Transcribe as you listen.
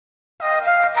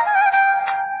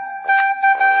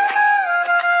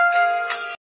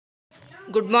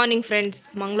Good morning friends.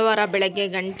 ಮಂಗಳವಾರ ಬೆಳಗ್ಗೆ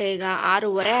ಗಂಟೆ ಈಗ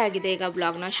 6:30 ಆಗಿದೆ. ಈಗ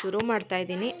ಬ್ಲಾಗ್ನ ಶುರು ಮಾಡ್ತಾ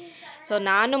ಇದ್ದೀನಿ. ಸೊ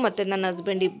ನಾನು ಮತ್ತು ನನ್ನ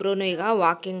ಹಸ್ಬೆಂಡ್ ಇಬ್ಬರೂ ಈಗ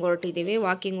ವಾಕಿಂಗ್ ಹೊರಟಿದ್ದೀವಿ.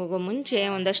 ವಾಕಿಂಗ್ ಹೋಗೋ ಮುಂಚೆ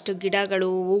ಒಂದಷ್ಟು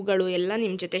ಗಿಡಗಳು, ಹೂಗಳು ಎಲ್ಲ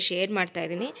ನಿಮ್ಮ ಜೊತೆ ಶೇರ್ ಮಾಡ್ತಾ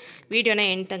ಇದ್ದೀನಿ. ವಿಡಿಯೋನ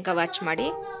ಎಂಡ್ ತನಕ ವಾಚ್ ಮಾಡಿ.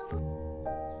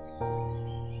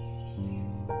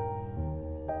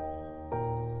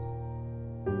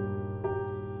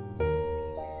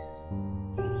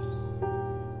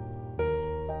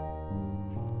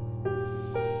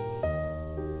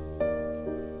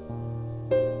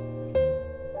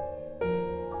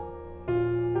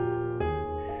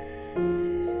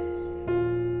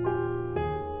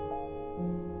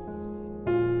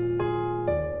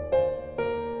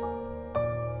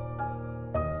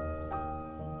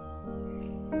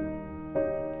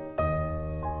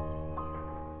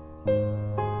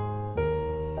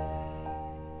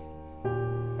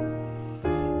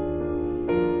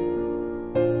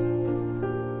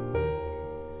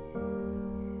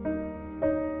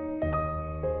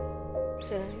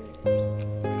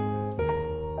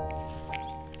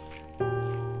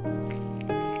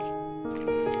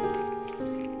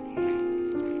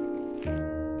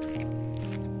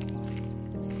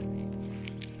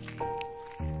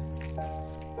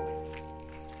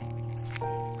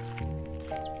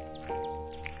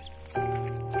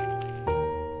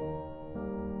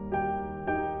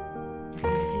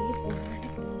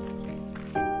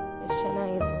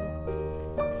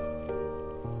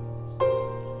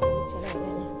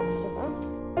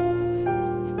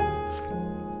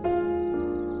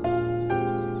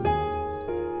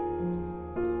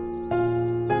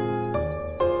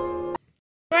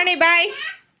 ಬಾಯ್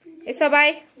ಎಸ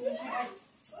ಬಾಯ್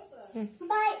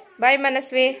ಬಾಯ್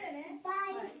ಮನಸ್ವಿ.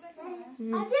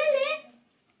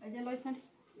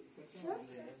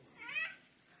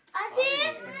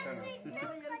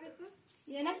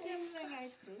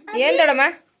 ಏನ್ ದೊಡಮ್ಮ?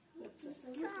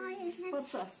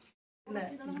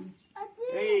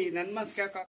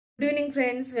 Good evening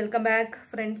friends, welcome back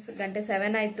friends. ಗಂಟೆ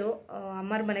 7 ಆಯ್ತು.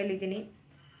 ಅಮ್ಮರ ಮನೇಲಿ ಇದ್ದೀನಿ.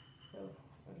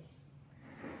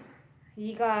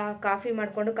 ಈಗ ಕಾಫಿ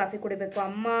ಮಾಡಿಕೊಂಡು ಕಾಫಿ ಕುಡಿಬೇಕು.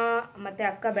 ಅಮ್ಮ ಮತ್ತು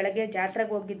ಅಕ್ಕ ಬೆಳಗ್ಗೆ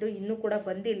ಜಾತ್ರೆಗೆ ಹೋಗಿದ್ದು, ಇನ್ನೂ ಕೂಡ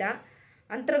ಬಂದಿಲ್ಲ.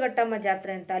 ಅಂತರಘಟ್ಟಮ್ಮ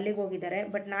ಜಾತ್ರೆ ಅಂತ ಅಲ್ಲಿಗೆ ಹೋಗಿದ್ದಾರೆ.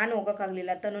 ಬಟ್ ನಾನು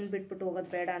ಹೋಗೋಕ್ಕಾಗಲಿಲ್ಲ. ತನ್ನನ್ನು ಬಿಟ್ಬಿಟ್ಟು ಹೋಗೋದು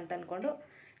ಬೇಡ ಅಂತ ಅಂದ್ಕೊಂಡು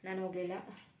ನಾನು ಹೋಗಲಿಲ್ಲ.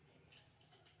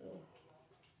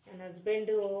 ನನ್ನ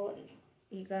ಹಸ್ಬೆಂಡು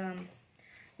ಈಗ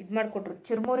ಇದು ಮಾಡಿಕೊಟ್ರು,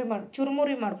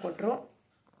 ಚುರುಮುರಿ ಮಾಡಿಕೊಟ್ರು.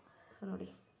 ಸೊ ನೋಡಿ,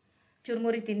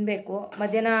 ಚುರುಮುರಿ ತಿನ್ನಬೇಕು.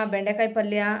 ಮಧ್ಯಾಹ್ನ ಬೆಂಡೆಕಾಯಿ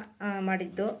ಪಲ್ಯ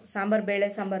ಮಾಡಿದ್ದು, ಬೇಳೆ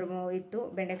ಸಾಂಬಾರು ಇತ್ತು.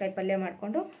 ಬೆಂಡೆಕಾಯಿ ಪಲ್ಯ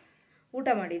ಮಾಡಿಕೊಂಡು ಊಟ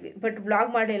ಮಾಡಿದ್ವಿ. ಬಟ್ ಬ್ಲಾಗ್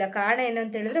ಮಾಡಲಿಲ್ಲ. ಕಾರಣ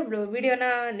ಏನಂತ ಹೇಳಿದ್ರೆ, ವಿಡಿಯೋನ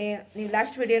ನೀವು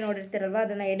ಲಾಸ್ಟ್ ವಿಡಿಯೋ ನೋಡಿರ್ತೀರಲ್ವ,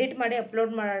 ಅದನ್ನು ಎಡಿಟ್ ಮಾಡಿ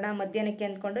ಅಪ್ಲೋಡ್ ಮಾಡೋಣ ಮಧ್ಯಾಹ್ನಕ್ಕೆ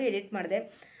ಅಂದ್ಕೊಂಡು ಎಡಿಟ್ ಮಾಡಿದೆ.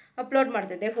 ಅಪ್ಲೋಡ್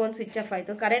ಮಾಡ್ತಿದ್ದೆ, ಫೋನ್ ಸ್ವಿಚ್ ಆಫ್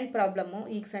ಆಯಿತು. Current problem.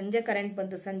 ಈಗ ಸಂಜೆ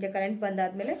ಕರೆಂಟ್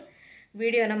ಬಂದಾದಮೇಲೆ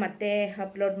ವಿಡಿಯೋನ ಮತ್ತೆ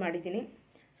ಅಪ್ಲೋಡ್ ಮಾಡಿದ್ದೀನಿ.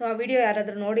 ಸೊ ಆ ವಿಡಿಯೋ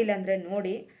ಯಾರಾದರೂ ನೋಡಿಲ್ಲ ಅಂದರೆ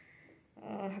ನೋಡಿ.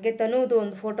 ಹಾಗೆ ತನ್ನೂದು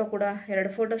ಒಂದು ಫೋಟೋ ಕೂಡ,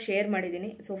 2 ಫೋಟೋ ಶೇರ್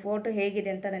ಮಾಡಿದ್ದೀನಿ. ಸೊ ಫೋಟೋ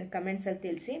ಹೇಗಿದೆ ಅಂತ ನನಗೆ ಕಮೆಂಟ್ಸಲ್ಲಿ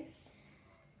ತಿಳಿಸಿ.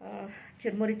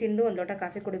 ಚುರುಮುರಿ ತಿಂದು ಒಂದು ಲೋಟ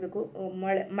ಕಾಫಿ ಕುಡಿಬೇಕು.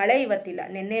 ಮಳೆ ಇವತ್ತಿಲ್ಲ.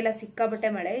 ನೆನ್ನೆ ಎಲ್ಲ ಸಿಕ್ಕಾಬಟ್ಟೆ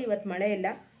ಮಳೆ, ಇವತ್ತು ಮಳೆ ಇಲ್ಲ.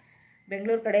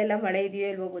 ಬೆಂಗಳೂರು ಕಡೆ ಎಲ್ಲ ಮಳೆ ಇದೆಯೋ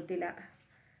ಇಲ್ವೋ ಗೊತ್ತಿಲ್ಲ.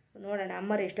 ನೋಡೋಣ,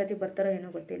 ಅಮ್ಮರು ಎಷ್ಟೊತ್ತಿಗೆ ಬರ್ತಾರೋ ಏನೋ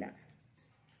ಗೊತ್ತಿಲ್ಲ.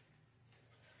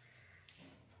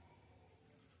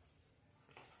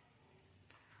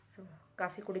 ಸೊ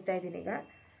ಕಾಫಿ ಕುಡಿತಾ ಇದ್ದೀನಿ ಈಗ.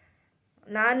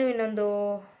 ನಾನು ಇನ್ನೊಂದು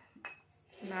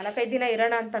 4-5 ದಿನ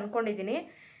ಇರೋಣ ಅಂತ ಅಂದ್ಕೊಂಡಿದ್ದೀನಿ.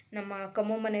 ನಮ್ಮ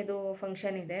ಕಮ್ಮು ಮನೆದು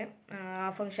ಫಂಕ್ಷನ್ ಇದೆ. ಆ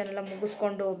ಫಂಕ್ಷನ್ ಎಲ್ಲ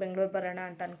ಮುಗಿಸ್ಕೊಂಡು ಬೆಂಗಳೂರು ಬರೋಣ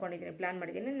ಅಂತ ಅಂದ್ಕೊಂಡಿದ್ದೀನಿ, ಪ್ಲ್ಯಾನ್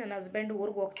ಮಾಡಿದ್ದೀನಿ. ನನ್ನ ಹಸ್ಬೆಂಡ್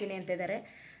ಊರಿಗೆ ಹೋಗ್ತೀನಿ ಅಂತ ಇದ್ದಾರೆ.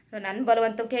 ಸೊ ನನ್ನ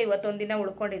ಬಲವಂತಕ್ಕೆ ಇವತ್ತೊಂದು ದಿನ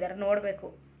ಉಳ್ಕೊಂಡಿದ್ದಾರೆ. ನೋಡಬೇಕು,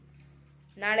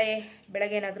 ನಾಳೆ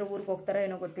ಬೆಳಗ್ಗೆ ಏನಾದರೂ ಊರಿಗೆ ಹೋಗ್ತಾರೋ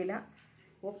ಏನೋ ಗೊತ್ತಿಲ್ಲ.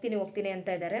 ಹೋಗ್ತೀನಿ ಅಂತ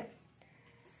ಇದ್ದಾರೆ.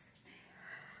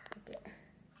 ಓಕೆ,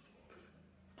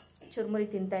 ಚುರುಮುರಿ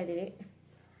ತಿಂತಾಯಿದ್ದೀವಿ.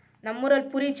 ನಮ್ಮೂರಲ್ಲಿ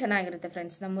ಪುರಿ ಚೆನ್ನಾಗಿರುತ್ತೆ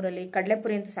ಫ್ರೆಂಡ್ಸ್. ನಮ್ಮೂರಲ್ಲಿ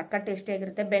ಕಡಲೆಪುರಿ ಅಂತ ಸಕ್ಕ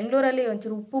ಟೇಸ್ಟಿಯಾಗಿರುತ್ತೆ. ಬೆಂಗಳೂರಲ್ಲಿ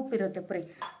ಒಂಚೂರು ಉಪ್ಪು ಇರುತ್ತೆ ಪುರಿ,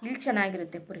 ಇಲ್ಲಿ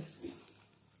ಚೆನ್ನಾಗಿರುತ್ತೆ ಪುರಿ.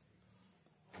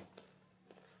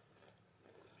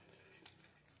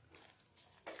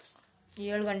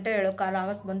 ಏಳು ಗಂಟೆ 7:15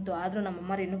 ಆಗಕ್ಕೆ ಬಂತು. ಆದರೂ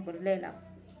ನಮ್ಮಮ್ಮರು ಇನ್ನೂ ಬರಲೇ ಇಲ್ಲ.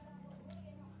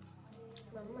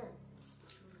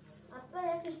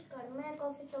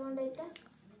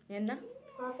 ಏನ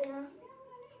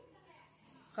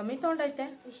ಕಮ್ಮಿ ತೊಗೊಂಡೈತೆ?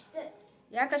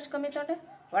 ಯಾಕಷ್ಟು ಕಮ್ಮಿ ತೊಗೊಂಡೆ?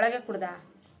 ಒಳಗೆ ಕುಡ್ದ?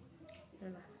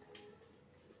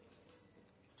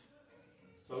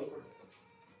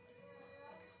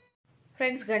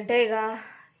 ಫ್ರೆಂಡ್ಸ್, ಗಂಟೆ ಈಗ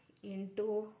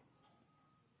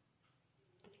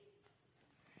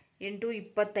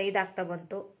 8:25 ಆಗ್ತಾ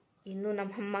ಬಂತು. ಇನ್ನೂ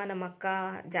ನಮ್ಮಮ್ಮ ನಮ್ಮ ಅಕ್ಕ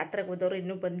ಜಾತ್ರೆಗೆ ಹೋದವರು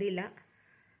ಇನ್ನೂ ಬಂದಿಲ್ಲ.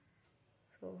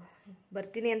 ಸೊ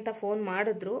ಬರ್ತೀನಿ ಅಂತ ಫೋನ್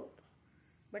ಮಾಡಿದ್ರು,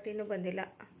 ಬಟ್ ಇನ್ನೂ ಬಂದಿಲ್ಲ.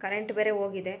 ಕರೆಂಟ್ ಬೇರೆ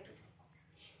ಹೋಗಿದೆ.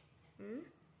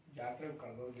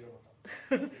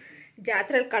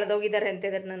 ಜಾತ್ರೆಯಲ್ಲಿ ಕಳೆದೋಗಿದ್ದಾರೆ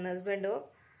ಅಂತಿದ್ದಾರೆ ನನ್ನ ಹಸ್ಬೆಂಡು.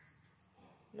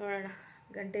 ನೋಡೋಣ,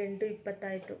 ಗಂಟೆ 8:20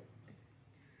 ಆಯಿತು.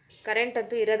 ಕರೆಂಟ್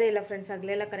ಅಂತೂ ಇರೋದೇ ಇಲ್ಲ ಫ್ರೆಂಡ್ಸ್.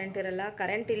 ಆಗಲೆಲ್ಲ ಕರೆಂಟ್ ಇರಲ್ಲ.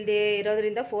 ಕರೆಂಟ್ ಇಲ್ಲದೆ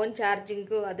ಇರೋದ್ರಿಂದ ಫೋನ್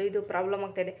ಚಾರ್ಜಿಂಗು ಅದು ಇದು ಪ್ರಾಬ್ಲಮ್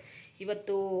ಆಗ್ತಾಯಿದೆ.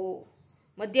 ಇವತ್ತು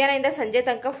ಮಧ್ಯಾಹ್ನದಿಂದ ಸಂಜೆ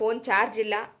ತನಕ ಫೋನ್ ಚಾರ್ಜ್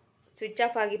ಇಲ್ಲ, ಸ್ವಿಚ್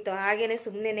ಆಫ್ ಆಗಿತ್ತು. ಹಾಗೇ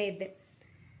ಸುಮ್ಮನೆ ಇದ್ದೆ.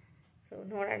 ಸೊ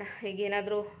ನೋಡೋಣ, ಈಗ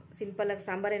ಏನಾದರೂ ಸಿಂಪಲಾಗಿ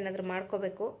ಸಾಂಬಾರು ಏನಾದರೂ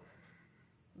ಮಾಡ್ಕೋಬೇಕು.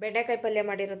 ಬೆಂಡೆಕಾಯಿ ಪಲ್ಯ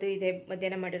ಮಾಡಿರೋದು ಇದೆ,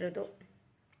 ಮಧ್ಯಾಹ್ನ ಮಾಡಿರೋದು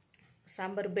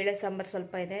ಸಾಂಬಾರು, ಬೇಳೆ ಸಾಂಬಾರು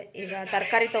ಸ್ವಲ್ಪ ಇದೆ. ಈಗ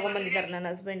ತರಕಾರಿ ತೊಗೊಂಬಂದಿದ್ದಾರೆ ನನ್ನ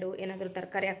ಹಸ್ಬೆಂಡು. ಏನಾದರೂ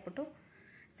ತರಕಾರಿ ಹಾಕ್ಬಿಟ್ಟು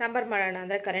ಸಾಂಬಾರು ಮಾಡೋಣ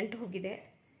ಅಂದರೆ ಕರೆಂಟ್ ಹೋಗಿದೆ,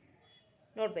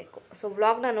 ನೋಡಬೇಕು. ಸೊ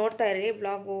ವ್ಲಾಗ್ನ ನೋಡ್ತಾ ಇರಿ,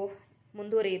 ವ್ಲಾಗು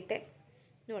ಮುಂದುವರಿಯುತ್ತೆ,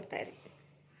 ನೋಡ್ತಾ ಇರಿ.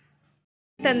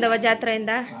 ತಂದವ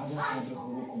ಜಾತ್ರೆಯಿಂದ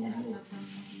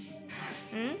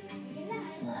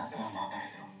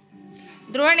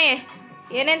ಧ್ರುವಣಿ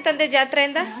ಏನೇನು ತಂದೆ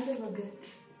ಜಾತ್ರೆಯಿಂದ?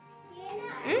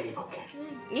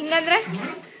 ಹಿಂಗಂದ್ರೆ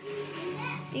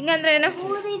ಏನು?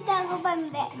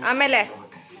 ಆಮೇಲೆ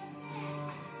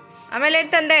ಏನ್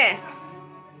ತಂದೆ?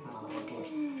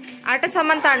 ಆಟ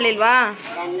ಸಾಮಾನು ತಗೊಳ್ಲಿಲ್ವಾ?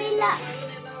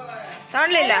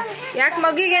 ತಗೊಳ್ಲಿಲ್ಲ. ಯಾಕೆ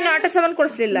ಮಗಿಗೇನು ಆಟ ಸಾಮಾನು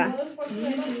ಕೊಡಿಸ್ಲಿಲ್ಲ?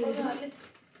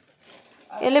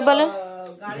 ಎಲ್ಲಿ ಬಲ?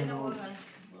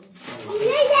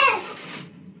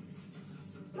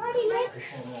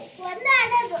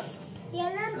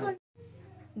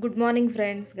 Good morning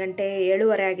friends. ಗಂಟೆ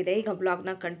 7:30 ಆಗಿದೆ. ಈಗ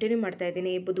ಬ್ಲಾಗ್ನ ಕಂಟಿನ್ಯೂ ಮಾಡ್ತಾ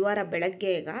ಇದ್ದೀನಿ. ಬುಧವಾರ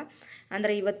ಬೆಳಗ್ಗೆ, ಈಗ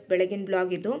ಅಂದರೆ ಇವತ್ತು ಬೆಳಗಿನ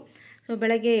ಬ್ಲಾಗ್ ಇದು. ಸೊ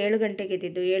ಬೆಳಗ್ಗೆ 7 ಗಂಟೆಗೆ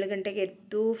ಎದ್ದಿದ್ದು. 7 ಗಂಟೆಗೆ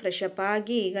ಎದ್ದು ಫ್ರೆಶ್ ಅಪ್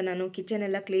ಆಗಿ ಈಗ ನಾನು ಕಿಚನ್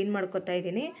ಎಲ್ಲ ಕ್ಲೀನ್ ಮಾಡ್ಕೊತಾ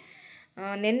ಇದ್ದೀನಿ.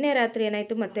 ನಿನ್ನೆ ರಾತ್ರಿ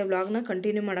ಏನಾಯಿತು, ಮತ್ತೆ ಬ್ಲಾಗ್ನ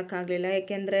ಕಂಟಿನ್ಯೂ ಮಾಡೋಕ್ಕಾಗಲಿಲ್ಲ.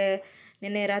 ಯಾಕೆಂದರೆ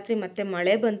ನಿನ್ನೆ ರಾತ್ರಿ ಮತ್ತೆ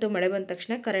ಮಳೆ ಬಂತು. ಮಳೆ ಬಂದ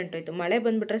ತಕ್ಷಣ ಕರೆಂಟ್ ಹೋಯಿತು. ಮಳೆ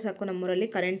ಬಂದುಬಿಟ್ರೆ ಸಾಕು, ನಮ್ಮೂರಲ್ಲಿ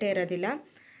ಕರೆಂಟೇ ಇರೋದಿಲ್ಲ.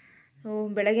 ಸೊ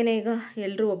ಬೆಳಗ್ಗೆನೇ ಈಗ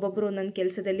ಎಲ್ಲರೂ ಒಬ್ಬೊಬ್ಬರು ನನ್ನ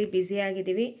ಕೆಲಸದಲ್ಲಿ ಬ್ಯುಸಿ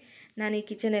ಆಗಿದ್ದೀವಿ. ನಾನು ಈ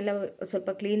ಕಿಚನ್ ಎಲ್ಲ ಸ್ವಲ್ಪ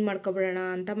ಕ್ಲೀನ್ ಮಾಡ್ಕೊಬಿಡೋಣ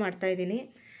ಅಂತ ಮಾಡ್ತಾಯಿದ್ದೀನಿ.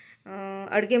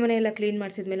 ಅಡುಗೆ ಮನೆ ಎಲ್ಲ ಕ್ಲೀನ್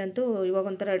ಮಾಡಿಸಿದ್ಮೇಲಂತೂ ಇವಾಗ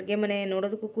ಒಂಥರ ಅಡುಗೆ ಮನೆ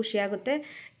ನೋಡೋದಕ್ಕೂ ಖುಷಿಯಾಗುತ್ತೆ,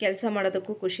 ಕೆಲಸ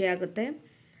ಮಾಡೋದಕ್ಕೂ ಖುಷಿಯಾಗುತ್ತೆ.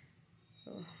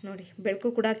 ನೋಡಿ,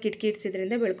 ಬೆಳಕು ಕೂಡ ಕಿಟಕಿ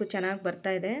ಇಡ್ಸಿದ್ರಿಂದ ಬೆಳಕು ಚೆನ್ನಾಗಿ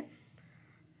ಬರ್ತಾಯಿದೆ.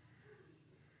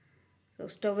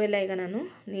 ಸ್ಟವ್ ಎಲ್ಲ ಈಗ ನಾನು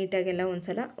ನೀಟಾಗೆಲ್ಲ ಒಂದು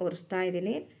ಸಲ ಒರೆಸ್ತಾ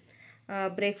ಇದ್ದೀನಿ.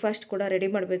 ಬ್ರೇಕ್ಫಾಸ್ಟ್ ಕೂಡ ರೆಡಿ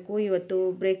ಮಾಡಬೇಕು. ಇವತ್ತು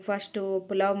ಬ್ರೇಕ್ಫಾಸ್ಟು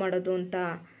ಪುಲಾವ್ ಮಾಡೋದು ಅಂತ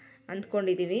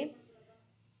ಅಂದ್ಕೊಂಡಿದ್ದೀವಿ.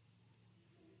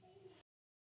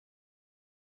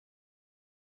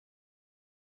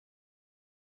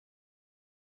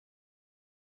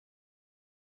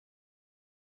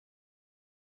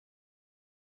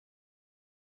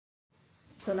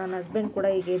 ಸೊ ನನ್ನ ಹಸ್ಬೆಂಡ್ ಕೂಡ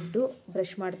ಈಗ ಎದ್ದು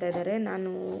ಬ್ರಷ್ ಮಾಡ್ತಾ ಇದ್ದಾರೆ.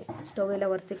 ನಾನು ಸ್ಟವ್ ಎಲ್ಲ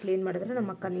ಒರೆಸಿ ಕ್ಲೀನ್ ಮಾಡಿದ್ರೆ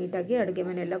ನಮ್ಮ ಅಕ್ಕ ನೀಟಾಗಿ ಅಡುಗೆ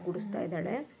ಮನೆಯೆಲ್ಲ ಗುಡಿಸ್ತಾ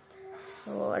ಇದ್ದಾಳೆ.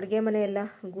 ಅಡುಗೆ ಮನೆಯೆಲ್ಲ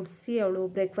ಗುಡಿಸಿ ಅವಳು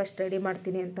ಬ್ರೇಕ್ಫಾಸ್ಟ್ ರೆಡಿ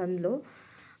ಮಾಡ್ತೀನಿ ಅಂತ ಅಂದ್ಲು.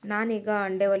 ನಾನೀಗ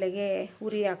ಅಂಡೆ ಒಲೆಗೆ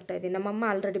ಉರಿ ಹಾಕ್ತಾಯಿದ್ದೀನಿ. ನಮ್ಮಮ್ಮ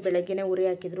ಆಲ್ರೆಡಿ ಬೆಳಗ್ಗೆನೇ ಉರಿ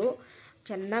ಹಾಕಿದ್ರು.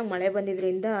 ಚೆನ್ನಾಗಿ ಮಳೆ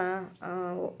ಬಂದಿದ್ದರಿಂದ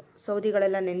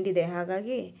ಸೌದಿಗಳೆಲ್ಲ ನೆಂದಿದೆ,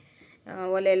 ಹಾಗಾಗಿ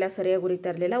ಒಲೆ ಎಲ್ಲ ಸರಿಯಾಗಿ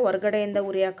ಉರಿತಾ ಇರಲಿಲ್ಲ. ಹೊರಗಡೆಯಿಂದ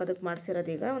ಉರಿ ಹಾಕೋದಕ್ಕೆ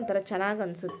ಮಾಡಿಸಿರೋದೀಗ ಒಂಥರ ಚೆನ್ನಾಗಿ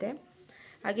ಅನಿಸುತ್ತೆ.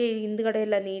 ಹಾಗೆ ಹಿಂದ್ಗಡೆ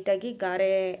ಎಲ್ಲ ನೀಟಾಗಿ ಗಾರೆ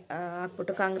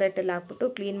ಹಾಕ್ಬಿಟ್ಟು, ಕಾಂಕ್ರೀಟ್ ಎಲ್ಲ ಹಾಕ್ಬಿಟ್ಟು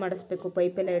ಕ್ಲೀನ್ ಮಾಡಿಸ್ಬೇಕು,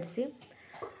 ಪೈಪೆಲ್ಲ ಇಡಿಸಿ.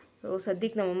 ಸೊ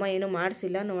ಸದ್ಯಕ್ಕೆ ನಮ್ಮಮ್ಮ ಏನೂ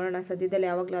ಮಾಡಿಸಿಲ್ಲ, ನೋಡೋಣ ಸದ್ಯದಲ್ಲಿ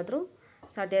ಯಾವಾಗಲಾದರೂ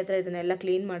ಸಾಧ್ಯ ಆದರೆ ಇದನ್ನೆಲ್ಲ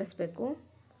ಕ್ಲೀನ್ ಮಾಡಿಸ್ಬೇಕು.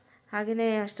 ಹಾಗೆಯೇ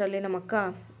ಅಷ್ಟರಲ್ಲಿ ನಮ್ಮ ಅಕ್ಕ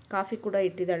ಕಾಫಿ ಕೂಡ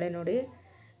ಇಟ್ಟಿದ್ದಾಳೆ. ನೋಡಿ,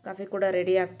 ಕಾಫಿ ಕೂಡ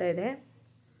ರೆಡಿ ಆಗ್ತಾಯಿದೆ.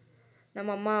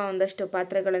 ನಮ್ಮಮ್ಮ ಒಂದಷ್ಟು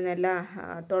ಪಾತ್ರೆಗಳನ್ನೆಲ್ಲ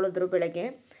ತೊಳೆದ್ರು ಬೆಳಗ್ಗೆ.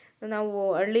 ನಾವು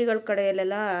ಹಳ್ಳಿಗಳ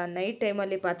ಕಡೆಯಲ್ಲೆಲ್ಲ ನೈಟ್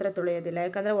ಟೈಮಲ್ಲಿ ಪಾತ್ರೆ ತೊಳೆಯೋದಿಲ್ಲ,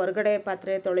 ಯಾಕಂದರೆ ಹೊರಗಡೆ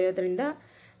ಪಾತ್ರೆ ತೊಳೆಯೋದ್ರಿಂದ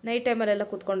ನೈಟ್ ಟೈಮಲ್ಲೆಲ್ಲ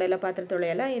ಕೂತ್ಕೊಂಡೆಲ್ಲ ಪಾತ್ರೆ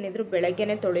ತೊಳೆಯೋಲ್ಲ, ಏನಿದ್ರು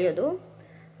ಬೆಳಗ್ಗೆನೇ ತೊಳೆಯೋದು.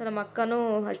 ಸೊ ನಮ್ಮ ಅಕ್ಕನೂ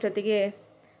ಅಷ್ಟೊತ್ತಿಗೆ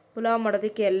ಪುಲಾವ್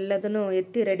ಮಾಡೋದಕ್ಕೆ ಎಲ್ಲದನ್ನು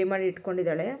ಎತ್ತಿ ರೆಡಿ ಮಾಡಿ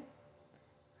ಇಟ್ಕೊಂಡಿದ್ದಾಳೆ,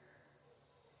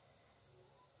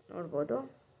 ನೋಡ್ಬೋದು.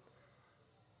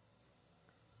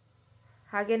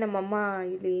 ಹಾಗೆ ನಮ್ಮಮ್ಮ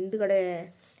ಇಲ್ಲಿ ಹಿಂದ್ಗಡೆ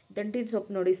ದಂಟಿನ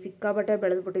ಸೊಪ್ಪು ನೋಡಿ ಸಿಕ್ಕಾಬಟ್ಟೆ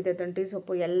ಬೆಳೆದ್ಬಿಟ್ಟಿದೆ. ದಂಟಿನ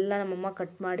ಸೊಪ್ಪು ಎಲ್ಲ ನಮ್ಮಮ್ಮ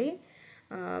ಕಟ್ ಮಾಡಿ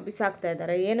ಬಿಸಾಕ್ತಾ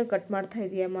ಇದ್ದಾರೆ. ಏನು ಕಟ್ ಮಾಡ್ತಾ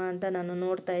ಇದೆಯಮ್ಮ ಅಂತ ನಾನು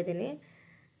ನೋಡ್ತಾ ಇದ್ದೀನಿ.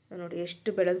 ನೋಡಿ ಎಷ್ಟು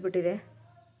ಬೆಳೆದ್ಬಿಟ್ಟಿದೆ.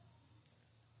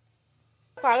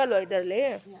 ಆಗಲ್ವ ಇದರಲ್ಲಿ?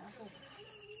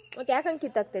 ಮತ್ತೆ ಯಾಕಂಗೆ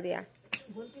ಕಿತ್ತಾಗ್ತಿದೆಯಾ?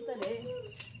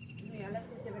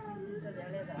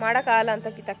 ಮಾಡೋಕ್ಕಾಗಲ್ಲ ಅಂತ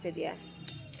ಕಿತ್ತಾಗ್ತಿದೆಯಾ?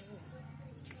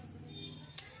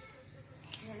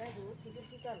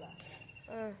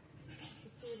 ಹಾಂ,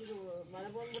 ಮಳೆ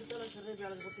ಬಂದ್ಬಿಡ್ತಲ್ಲ, ಸರಿ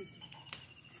ಬೆಳೆದ್ಬಿಟ್ಟಿತ್ತು.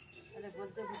 ಅದೇ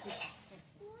ಗೊತ್ತೇ ಬಿಟ್ಟಿತ್ತು.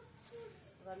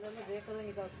 ಅದೆಲ್ಲ ಬೇಕಾದ್ರೆ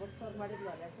ಈಗ ಬಸ್ಸಾರು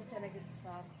ಮಾಡಿದ್ವಲ್ಲ, ಅದು ಚೆನ್ನಾಗಿತ್ತು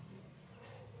ಸಾರು,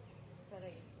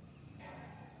 ಚೆನ್ನಾಗಿತ್ತು.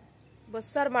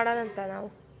 ಬಸ್ಸಾರು ಮಾಡೋಣಂತ ನಾವು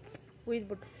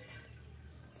ಹುಯ್ದ್ಬಿಟ್ಟು.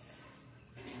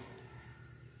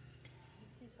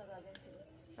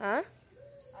 ಹಾಂ,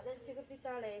 ಅದೇ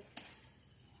ಸಿಗುತ್ತಿತ್ತಾಳೆ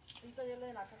ಇಂಥದ್ದೆಲ್ಲ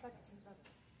ಏನು ಹಾಕಕ್ಕೆ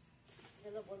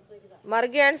ಇದೆಲ್ಲ ಬಂತು.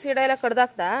 ಮರ್ಗೆ ಹಣ್ಣು ಸೀಡ ಎಲ್ಲ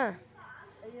ಕಡ್ದಾಕ್ತಾ?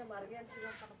 ಅಯ್ಯೋ, ಮರ್ಗೆ ಹಣ್ಣು ಸೀಡ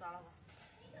ಕಡ್ದಾಳವ.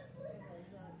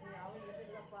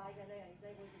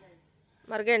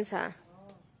 ಮರ್ಗೆ ಹಣ್ಸಾ?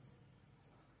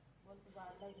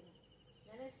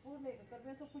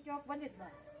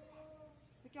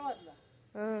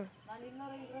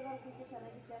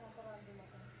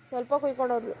 ಸ್ವಲ್ಪ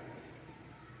ಕುಯ್ಕೊಂಡು ಹೋದ್ಲು.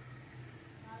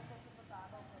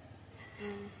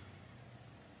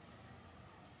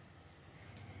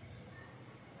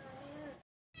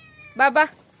 ಬಾ ಬಾ.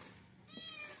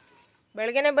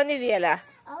 ಬೆಳಗ್ಗೆನೆ ಬಂದಿದೀಯಲ್ಲ,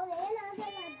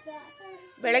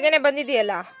 ಬೆಳಗ್ಗೆನೆ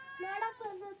ಬಂದಿದೀಯಲ್ಲ.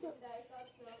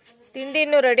 ತಿಂಡಿ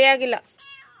ಇನ್ನೂ ರೆಡಿ ಆಗಿಲ್ಲ.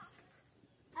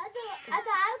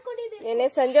 ಏನೇ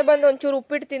ಸಂಜೆ ಬಂದು ಒಂಚೂರು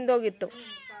ಉಪ್ಪಿಟ್ಟು ತಿಂದೋಗಿತ್ತು.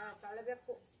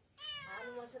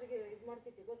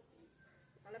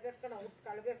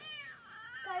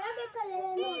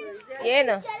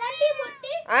 ಏನು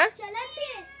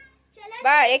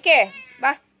ಬಾ, ಏಕೆ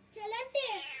ಬಾ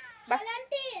ಬಾ.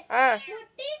 ಹಾ,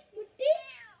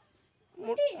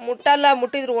 ಮುಟ್ಟಲ್ಲ,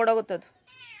 ಮುಟ್ಟಿದ್ರು ಓಡೋಗುತ್ತದು.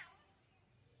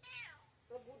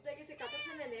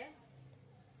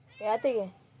 ಯಾತಿಗೆ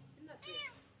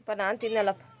ಅಪ್ಪ, ನಾನು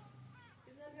ತಿನ್ನಲ್ಲಪ್ಪ.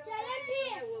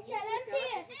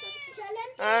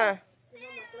 ಹಾ,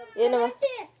 ಏನವ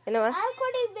ಏನವ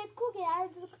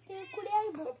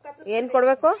ಏನ್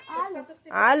ಕೊಡ್ಬೇಕು?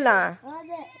 ಹಾಲ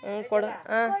ಕೊಡ.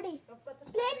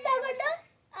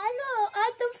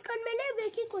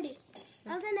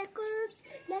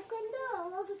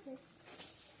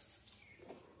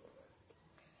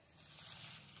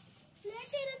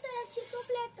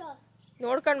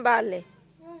 ನೋಡ್ಕೊಂಡ್ ಬಾ ಅಲ್ಲಿ.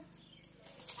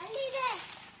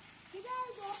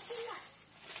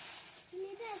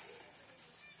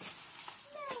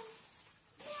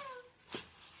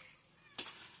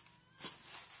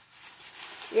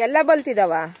 ಎಲ್ಲ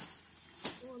ಬಲ್ತಿದಾವ?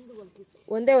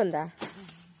 ಒಂದೇ ಒಂದ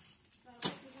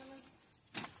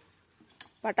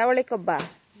ಪಟಾವಳಿ ಕಬ್ಬ?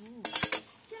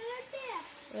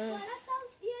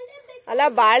 ಅಲ್ಲ,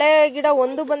 ಬಾಳೆ ಗಿಡ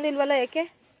ಒಂದು ಬಂದಿಲ್ವಲ್ಲ, ಯಾಕೆ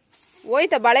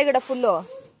ಹೋಯ್ತಾ ಬಾಳೆ ಗಿಡ ಫುಲ್ಲು?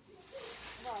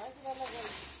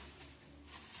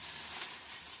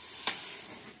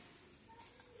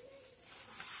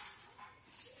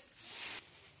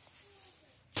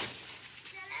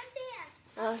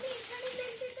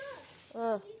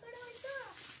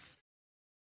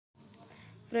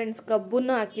 ಫ್ರೆಂಡ್ಸ್,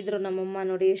 ಕಬ್ಬನ್ನು ಹಾಕಿದ್ರು ನಮ್ಮಮ್ಮ.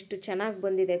 ನೋಡಿ ಎಷ್ಟು ಚೆನ್ನಾಗಿ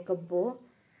ಬಂದಿದೆ ಕಬ್ಬು.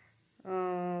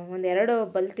 ಒಂದೆರಡು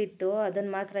ಬಲ್ತಿತ್ತು,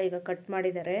 ಅದನ್ನು ಮಾತ್ರ ಈಗ ಕಟ್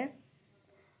ಮಾಡಿದ್ದಾರೆ.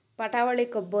 ಪಟಾವಳಿ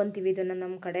ಕಬ್ಬು ಅಂತೀವಿ ಇದನ್ನು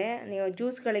ನಮ್ಮ ಕಡೆ. ನೀವು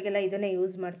ಜ್ಯೂಸ್ಗಳಿಗೆಲ್ಲ ಇದನ್ನೇ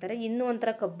ಯೂಸ್ ಮಾಡ್ತಾರೆ. ಇನ್ನೂ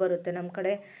ಒಂಥರ ಕಬ್ಬು ಬರುತ್ತೆ ನಮ್ಮ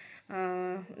ಕಡೆ,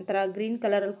 ಒಂಥರ ಗ್ರೀನ್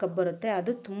ಕಲರಲ್ಲಿ ಕಬ್ಬು ಬರುತ್ತೆ.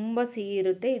 ಅದು ತುಂಬ ಸಿಹಿ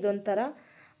ಇರುತ್ತೆ. ಇದೊಂಥರ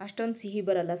ಅಷ್ಟೊಂದು ಸಿಹಿ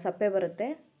ಬರಲ್ಲ, ಸಪ್ಪೆ ಬರುತ್ತೆ.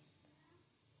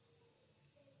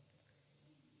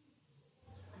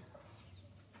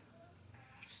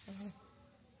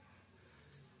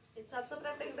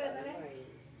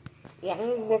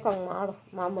 ಹೆಂಗೆ ಬೇಕು ಹಂಗೆ ಮಾಡು,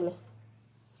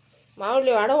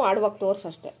 ಮಾಮೂಲಿ ಆಡುವಾಗ ತೋರ್ಸು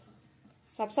ಅಷ್ಟೇ.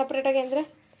 ಸಪ್ರೇಟಾಗಿ ಅಂದರೆ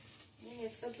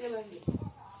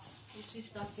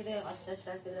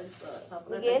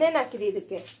ಏನೇನು ಹಾಕಿದೆ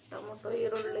ಇದಕ್ಕೆ? ಟೊಮೊಟೊ,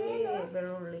 ಈರುಳ್ಳಿ,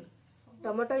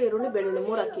 ಬೆಳ್ಳುಳ್ಳಿ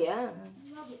 3 ಹಾಕಿಯಾ?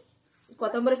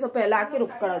 ಕೊತ್ತಂಬರಿ ಸೊಪ್ಪು ಎಲ್ಲ ಹಾಕಿ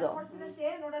ರುಬ್ಕೊಳ್ಳೋದು.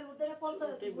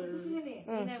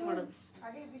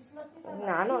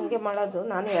 ನಾನು ಹಂಗೆ ಮಾಡೋದು.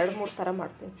 ನಾನು 2-3 ಥರ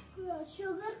ಮಾಡ್ತೀನಿ.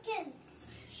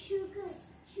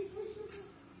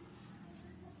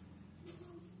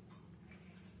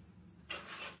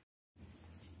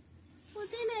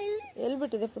 ಎಲ್ಲಿ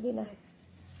ಬಿಟ್ಟಿದೆ ಪುದೀನ?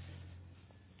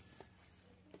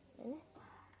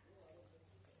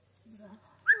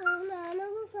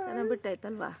 ಚೆನ್ನಾಗಿ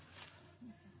ಬಿಟ್ಟಾಯ್ತಲ್ವಾ?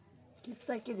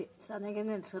 ಕಿತ್ತಾಕಿದಿ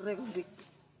ಚೆನ್ನಾಗೇನೆ, ಸರಿಯಾಗಿ ಬಿಟ್ಟು.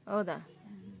 ಹೌದಾ?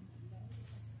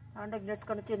 ಆಂಡಾಗ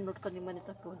ನೆಟ್ಕೊಂಡು ತಿಂದು ಬಿಟ್ಕೊಂಡು ನಿಮ್ಮ ಮನೆ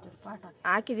ತಕ್ಕ ಒಂಚೂರು ಪಾಠ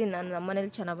ಹಾಕಿದ್ದೀನಿ ನಾನು. ನಮ್ಮ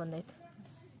ಮನೇಲಿ ಚೆನ್ನಾಗಿ ಬಂದೈತೆ.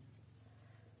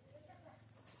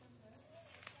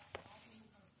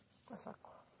 ಸಾಕು.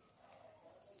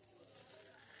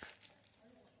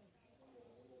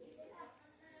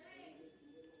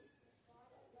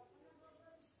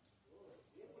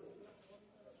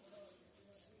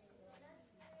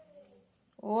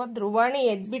 ಓ, ಧ್ರುವಾಣಿ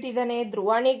ಎದ್ಬಿಟ್ಟಿದ್ದಾನೆ.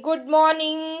 ಧ್ರುವಾಣಿ, good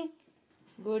morning.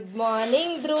 Good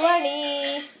morning ಧ್ರುವಾಣಿ,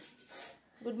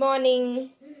 good morning.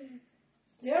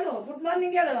 ಹೇಳು ಗುಡ್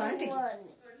ಮಾರ್ನಿಂಗ್ ಹೇಳು ಆಂಟಿ.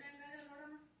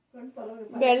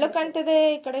 ಬೆಳ್ಳ ಕಾಣ್ತದೆ.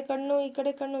 ಈ ಕಡೆ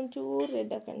ಕಣ್ಣು ಒಂಚೂರು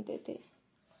ರೆಡ್ ಕಾಣ್ತೈತೆ.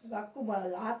 ಅಕ್ಕು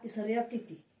ಹಾಕಿ ಸರಿ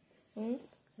ಆಗ್ತೈತಿ.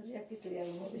 ಸರಿ ಆಗ್ತೈತಿ.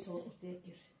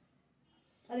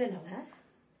 ಅದೇನವ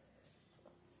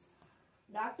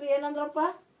ಡಾಕ್ಟ್ರ್ ಏನಂದ್ರಪ್ಪ?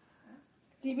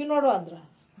 ಟಿವಿ ನೋಡು ಅಂದ್ರ.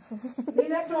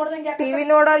 ಟಿವಿ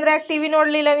ನೋಡು ಅಂದ್ರೆ ಯಾಕೆ ಟಿವಿ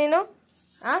ನೋಡ್ಲಿಲ್ಲ ನೀನು?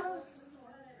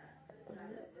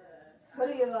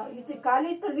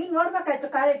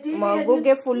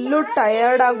 ಮಗುಗೆ ಫುಲ್ಲು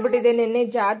ಟಯರ್ಡ್ ಆಗ್ಬಿಟ್ಟಿದೆ. ನಿನ್ನೆ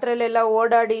ಜಾತ್ರೆಲೆಲ್ಲ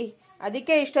ಓಡಾಡಿ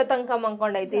ಅದಕ್ಕೆ ಇಷ್ಟ ತನಕ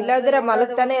ಮನ್ಕೊಂಡೈತಿ. ಇಲ್ಲಾಂದ್ರೆ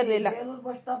ಮಲಗ್ತಾನೆ ಇರ್ಲಿಲ್ಲ.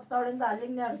 ಬಸ್ ಸ್ಟಾಪ್ ತವಳಿಂದ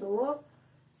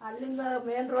ಅಲ್ಲಿಂದ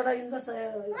ಮೇನ್ ರೋಡ್ ಇಂದ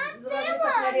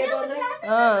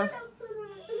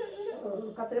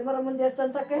ಕತ್ರಿಮರಮ್ಮನ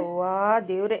ದೇವಸ್ಥಾನಕ್ಕೆ. ವಾ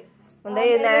ದೇವ್ರೆ, ಒಂದ್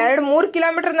 2-3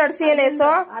 ಕಿಲೋಮೀಟರ್ ನಡ್ಸಿ ಏನೇಸೋ.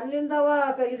 ಅಲ್ಲಿಂದ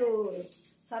ಇದು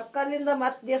ಸರ್ಕಲ್ ಇಂದ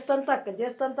ಮತ್ ದೇವಸ್ಥಾನ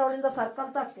ತವಳಿಂದ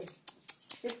ಸರ್ಕಲ್ ತಕ್ಕೆ.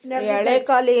 ಎಳೆ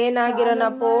ಕಾಲು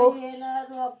ಏನಾಗಿರೋನಪ್ಪ?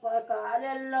 ಏನಾದ್ರಪ್ಪ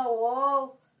ಕಾಲೆಲ್ಲ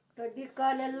ಕಡ್ಡಿ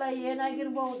ಕಾಲೆಲ್ಲ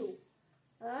ಏನಾಗಿರ್ಬಹುದು.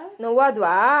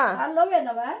 ನೋವಾದ್ವಾ?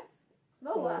 ನೋವೇನವ?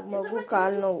 ಮಗು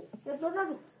ಕಾಲ್ ನೋವು.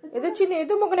 ಎದು ಚಿನ್ನಿ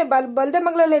ಎದು ಮಗನೇ ಬಲ್ದೆ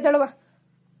ಮಗಳಲ್ಲ ಎದಳವ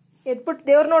ಎದ್ಬಿಟ್ಟು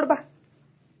ದೇವ್ರು ನೋಡ್ ಬಾ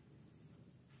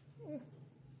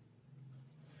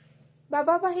ಬಾ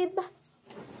ಬಾ ಬಾ ಎದ್ ಬಾ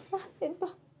ಬಾ ಎದ್ ಬಾ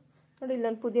ನೋಡಿ ಇಲ್ಲಿ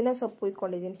ನಾನು ಪುದೀನ ಸೊಪ್ಪು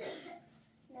ಇಟ್ಕೊಂಡಿದ್ದೀನಿ.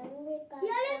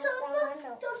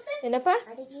 ಏನಪ್ಪ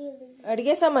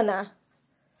ಅಡಿಗೆ ಸಾಮಾನ?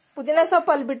 ಪುದೀನ ಸೊಪ್ಪು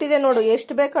ಅಲ್ಲಿ ಬಿಟ್ಟಿದೆ ನೋಡು,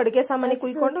 ಎಷ್ಟು ಬೇಕು ಅಡಿಗೆ ಸಾಮಾನಿಗೆ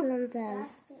ಕುಯ್ಕೊಂಡು.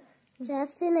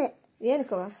 ಜಾಸ್ತಿನೇ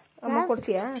ಏನಕ್ಕವ ಅಮ್ಮ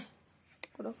ಕೊಡ್ತೀಯಾ?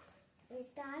 ಕೊಡು.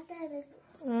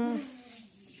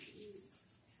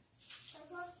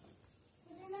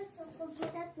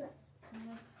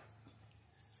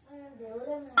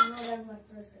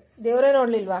 ದೇವ್ರೇ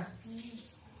ನೋಡ್ಲಿಲ್ವಾ?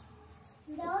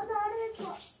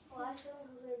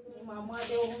 ನಿಮ್ಮ ಅಮ್ಮ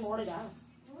ದೇವ್ರು ನೋಡಿದ?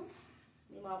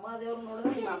 ನಿಮ್ಮ ಅಮ್ಮ ದೇವ್ರು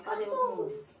ನೋಡಿದ್ರೆ ನಿಮ್ಮ ಅಪ್ಪ ದೇವ್ರು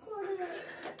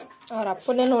ಅವ್ರ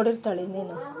ಅಪ್ಪನೇ ನೋಡಿರ್ತಾಳೆ.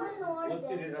 ಇನ್ನೇನು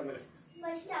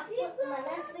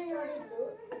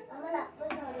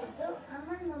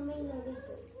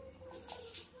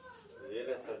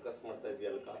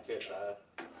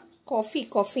ಕಾಫಿ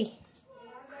ಕಾಫಿ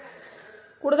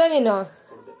ಕುಡ್ದ ನೀನು?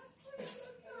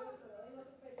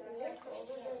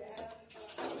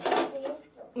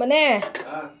 ಮನೆ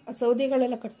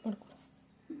ಸೌದಿಗಳೆಲ್ಲ ಕಟ್ ಮಾಡ್ಕೊ.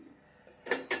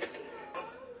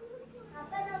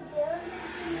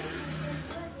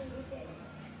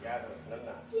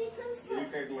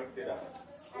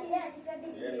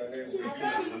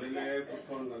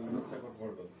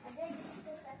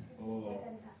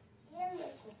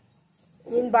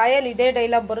 ನಿನ್ ಬಾಯಲ್ಲಿ ಇದೇ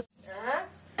ಡೈಲಾಗ್ ಬರುತ್ತೆ.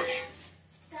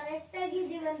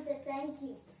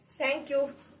 Thank you.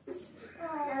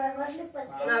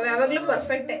 ನಾವ್ ಯಾವಾಗ್ಲೂ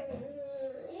ಪರ್ಫೆಕ್ಟ್.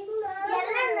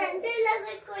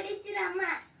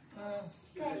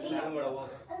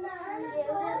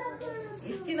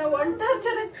 ಇಷ್ಟ ದಿನ ಒನ್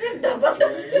ಟಾರ್ಚರ್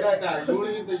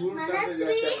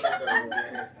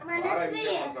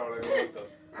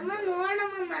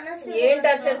ಏನ್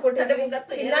ಟಾರ್ಚರ್ ಕೊಟ್ಟಿದ್ರೆ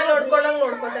ಚಿನ್ನ ನೋಡ್ಕೊಂಡಂಗ್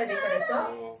ನೋಡ್ಕೊತಾ ಇದ್ದೀವಿ ಕಡೆ. ಸೊ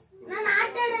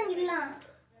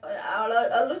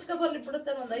ಅಲ್ಲುಚ್ಕ ಬರ್ಲಿ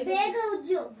ಬಿಡುತ್ತೆ.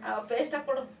 Paste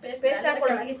ಹಾಕೊಡು, paste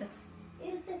ಹಾಕೊಡು.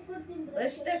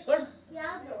 ಬ್ರಷ್ ಕೊಡು,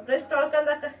 ಬ್ರಷ್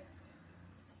ತೊಳ್ಕೊಂಡಾಕ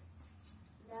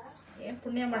ಏನ್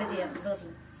ಪುಣ್ಯ ಮಾಡಿದೀಯ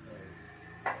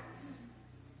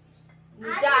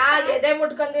ನಿಜ. ಎದೆ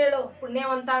ಮುಟ್ಕೊಂಡ್ ಹೇಳು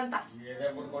ಪುಣ್ಯವಂತ ಅಂತ.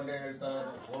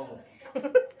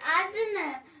 ಅದನ್ನ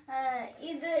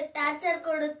ಇದು ಟಾರ್ಚರ್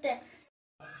ಕೊಡುತ್ತೆ.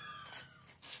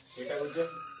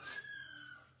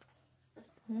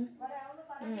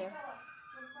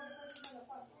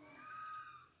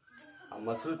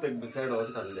 ಮೊಸರು ತೆಗ್ ಬಿಸಾಡು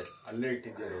ಅಂತ ಅಲ್ಲೇ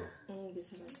ಇಟ್ಟಿದ್ದೇನೆ.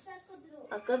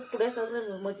 ಅಕ್ಕ ಕುಡಿಯಕ್ಕಾದ್ರೆ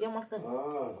ಮಜ್ಜಿಗೆ ಮಾಡ್ಕೊಂಡು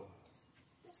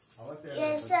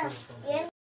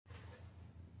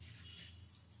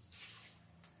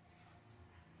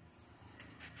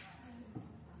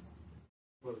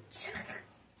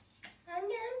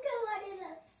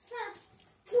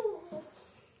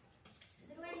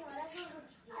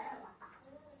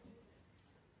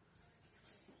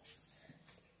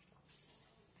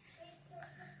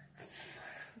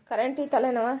ಕರೆಂಟ್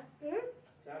ಇತ್ತಲ್ಲೇನವ?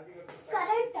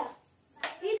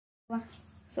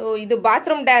 ಸೊ ಇದು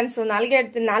ಬಾತ್ರೂಮ್ ಡ್ಯಾನ್ಸ್,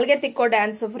 ನಾಲ್ಗೆ ತಿಕ್ಕೋ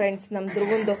ಡ್ಯಾನ್ಸ್ ಫ್ರೆಂಡ್ಸ್ ನಮ್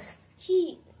ಧ್ರುವಂದು.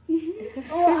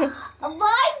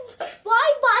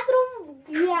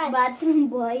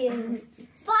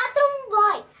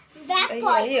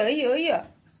 ಅಯ್ಯೋ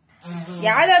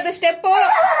ಯಾವ್ದಾದ್ರು ಸ್ಟೆಪ್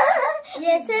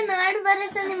ನೋಡಿ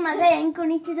ಬರಸ. ನಿಮ್ ಮಗ ಹೆಂಗ್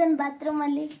ಕುಣಿತಿದನ್ ಬಾತ್ರೂಮ್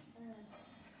ಅಲ್ಲಿ?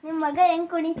 ನಿಮ್ ಮಗ ಹೆಂಗ್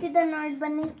ಕುಣಿತಿದನ್ ನೋಡಿ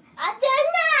ಬನ್ನಿ.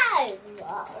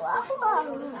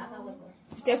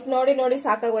 ಸ್ಟೆಪ್ ನೋಡಿ ನೋಡಿ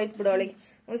ಸಾಕಾಗೋಯ್ತು ಬಿಡು ಅವಳಿಗೆ.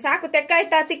 ಸಾಕು,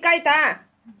 ತೆಕ್ಕಾಯ್ತಾ ತಿಕ್ಕಾಯ್ತಾ?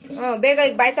 ಬೇಗ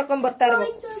ಈಗ ಬಾಯ್ ತಕೊಂಡ್ ಬರ್ತಾ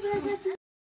ಇರ್ಬೇಕು.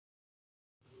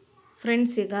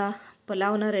 ಫ್ರೆಂಡ್ಸ್ ಈಗ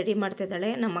ಪಲಾವ್ನ ರೆಡಿ ಮಾಡ್ತಾ ಇದ್ದಾಳೆ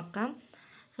ನಮ್ಮಕ್ಕ.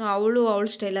 ಸೊ ಅವಳ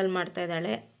ಸ್ಟೈಲಲ್ಲಿ ಮಾಡ್ತಾ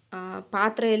ಇದ್ದಾಳೆ.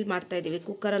 ಪಾತ್ರೆಯಲ್ಲಿ ಮಾಡ್ತಾ ಇದ್ದೀವಿ,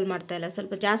 ಕುಕ್ಕರಲ್ಲಿ ಮಾಡ್ತಾ ಇಲ್ಲ.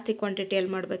 ಸ್ವಲ್ಪ ಜಾಸ್ತಿ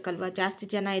ಕ್ವಾಂಟಿಟಿಯಲ್ಲಿ ಮಾಡಬೇಕಲ್ವ, ಜಾಸ್ತಿ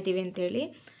ಜನ ಇದ್ದೀವಿ ಅಂತೇಳಿ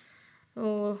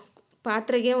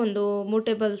ಪಾತ್ರೆಗೆ ಒಂದು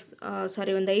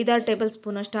 5-6 ಟೇಬಲ್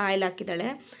ಸ್ಪೂನಷ್ಟು ಆಯಿಲ್ ಹಾಕಿದ್ದಾಳೆ.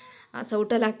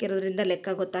 ಸೌಟಲ್ಲಿ ಹಾಕಿರೋದ್ರಿಂದ ಲೆಕ್ಕ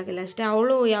ಗೊತ್ತಾಗಿಲ್ಲ ಅಷ್ಟೇ.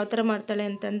 ಅವಳು ಯಾವ ಥರ ಮಾಡ್ತಾಳೆ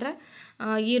ಅಂತಂದರೆ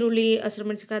ಈರುಳ್ಳಿ, ಹಸಿರು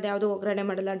ಮೆಣಸಿನ್ಕಾಯಿ ಅದು ಯಾವುದೂ ಒಗ್ಗರಣೆ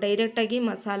ಮಾಡಲ್ಲ. ಡೈರೆಕ್ಟಾಗಿ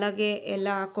ಮಸಾಲಾಗೆ ಎಲ್ಲ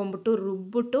ಹಾಕ್ಕೊಂಬಿಟ್ಟು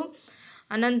ರುಬ್ಬಿಟ್ಟು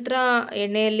ಅನಂತರ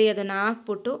ಎಣ್ಣೆಯಲ್ಲಿ ಅದನ್ನು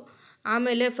ಹಾಕ್ಬಿಟ್ಟು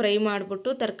ಆಮೇಲೆ ಫ್ರೈ ಮಾಡಿಬಿಟ್ಟು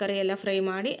ತರಕಾರಿ ಎಲ್ಲ ಫ್ರೈ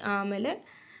ಮಾಡಿ ಆಮೇಲೆ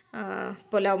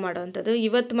ಪಲಾವ್ ಮಾಡೋವಂಥದ್ದು.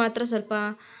 ಇವತ್ತು ಮಾತ್ರ ಸ್ವಲ್ಪ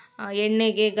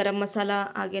ಎಣ್ಣೆಗೆ ಗರಂ ಮಸಾಲ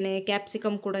ಹಾಗೆಯೇ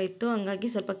ಕ್ಯಾಪ್ಸಿಕಮ್ ಕೂಡ ಇತ್ತು. ಹಂಗಾಗಿ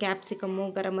ಸ್ವಲ್ಪ ಕ್ಯಾಪ್ಸಿಕಮ್ಮು,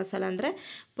 ಗರಂ ಮಸಾಲ ಅಂದರೆ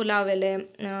ಪುಲಾವ್ ಎಲೆ,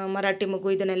 ಮರಾಠಿ ಮೊಗ್ಗು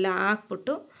ಇದನ್ನೆಲ್ಲ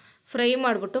ಹಾಕ್ಬಿಟ್ಟು ಫ್ರೈ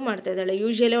ಮಾಡಿಬಿಟ್ಟು ಮಾಡ್ತಾಯಿದ್ದಾಳೆ.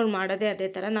 ಯೂಶ್ವಲಿ ಅವಳು ಮಾಡೋದೇ ಅದೇ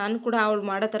ಥರ. ನಾನು ಕೂಡ ಅವಳು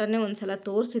ಮಾಡೋ ಥರನೇ ಒಂದು ಸಲ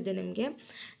ತೋರಿಸಿದ್ದೆ ನಿಮಗೆ.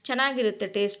 ಚೆನ್ನಾಗಿರುತ್ತೆ,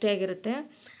 ಟೇಸ್ಟಿಯಾಗಿರುತ್ತೆ.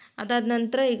 ಅದಾದ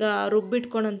ನಂತರ ಈಗ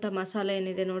ರುಬ್ಬಿಟ್ಕೊಂಡಂಥ ಮಸಾಲೆ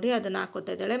ಏನಿದೆ ನೋಡಿ ಅದನ್ನು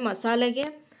ಹಾಕೋತಾ ಇದ್ದಾಳೆ. ಮಸಾಲೆಗೆ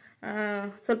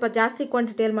ಸ್ವಲ್ಪ ಜಾಸ್ತಿ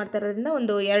ಕ್ವಾಂಟಿಟಿಯಲ್ಲಿ ಮಾಡ್ತಾ ಇರೋದ್ರಿಂದ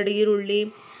ಒಂದು 2 ಈರುಳ್ಳಿ,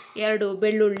 2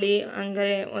 ಬೆಳ್ಳುಳ್ಳಿ, ಹಂಗೆ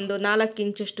ಒಂದು 4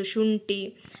 ಇಂಚಷ್ಟು ಶುಂಠಿ,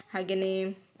 ಹಾಗೆಯೇ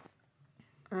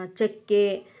ಚಕ್ಕೆ,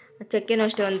 ಚಕ್ಕೆನೂ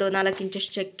ಅಷ್ಟೇ ಒಂದು 4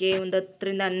 ಇಂಚಷ್ಟು ಚಕ್ಕೆ, ಒಂದು 10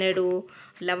 ರಿಂದ 12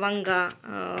 ಲವಂಗ,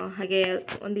 ಹಾಗೆ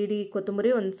ಒಂದು ಇಡೀ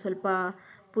ಕೊತ್ತಂಬರಿ, ಒಂದು ಸ್ವಲ್ಪ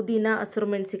ಪುದೀನ, ಹಸಿರು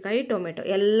ಮೆಣಸಿಕಾಯಿ, ಟೊಮೆಟೊ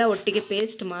ಎಲ್ಲ ಒಟ್ಟಿಗೆ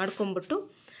ಪೇಸ್ಟ್ ಮಾಡ್ಕೊಂಬಿಟ್ಟು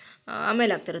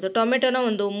ಆಮೇಲೆ ಹಾಕ್ತಿರೋದು. ಟೊಮೆಟೊನ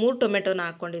ಒಂದು 3 ಟೊಮೆಟೊನ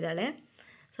ಹಾಕ್ಕೊಂಡಿದ್ದಾಳೆ.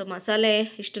 ಸೊ ಮಸಾಲೆ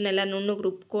ಇಷ್ಟನ್ನೆಲ್ಲ ನುಣ್ಣಗೆ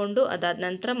ರುಬ್ಕೊಂಡು ಅದಾದ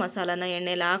ನಂತರ ಮಸಾಲಾನ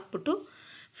ಎಣ್ಣೆಲಿ ಹಾಕ್ಬಿಟ್ಟು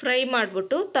ಫ್ರೈ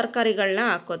ಮಾಡಿಬಿಟ್ಟು ತರಕಾರಿಗಳನ್ನ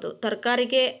ಹಾಕೋದು.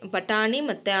 ತರಕಾರಿಗೆ ಬಟಾಣಿ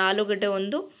ಮತ್ತು ಆಲೂಗಡ್ಡೆ,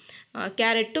 ಒಂದು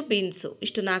ಕ್ಯಾರೆಟು, ಬೀನ್ಸು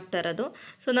ಇಷ್ಟನ್ನ ಹಾಕ್ತಾ ಇರೋದು.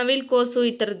 ಸೊ ನವಿಲುಕೋಸು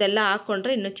ಈ ಥರದ್ದೆಲ್ಲ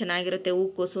ಹಾಕ್ಕೊಂಡ್ರೆ ಇನ್ನೂ ಚೆನ್ನಾಗಿರುತ್ತೆ.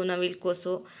 ಹೂಕೋಸು,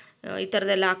 ನವಿಲುಕೋಸು ಈ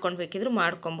ಥರದ್ದೆಲ್ಲ ಹಾಕ್ಕೊಂಡು ಬೇಕಿದ್ರು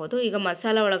ಮಾಡ್ಕೊಬೋದು. ಈಗ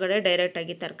ಮಸಾಲ ಒಳಗಡೆ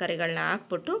ಡೈರೆಕ್ಟಾಗಿ ತರಕಾರಿಗಳನ್ನ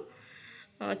ಹಾಕ್ಬಿಟ್ಟು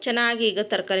ಚೆನ್ನಾಗಿ ಈಗ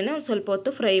ತರಕಾರಿನ ಒಂದು ಸ್ವಲ್ಪ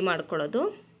ಹೊತ್ತು ಫ್ರೈ ಮಾಡ್ಕೊಳ್ಳೋದು.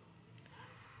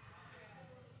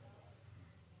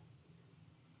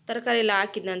 ತರಕಾರಿ ಎಲ್ಲ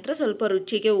ಹಾಕಿದ ನಂತರ ಸ್ವಲ್ಪ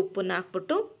ರುಚಿಗೆ ಉಪ್ಪನ್ನು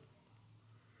ಹಾಕ್ಬಿಟ್ಟು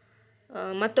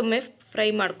ಮತ್ತೊಮ್ಮೆ ಫ್ರೈ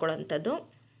ಮಾಡ್ಕೊಳ್ಳೋಂಥದ್ದು.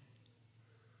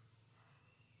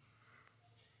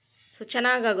 ಸೊ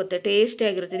ಚೆನ್ನಾಗಾಗುತ್ತೆ,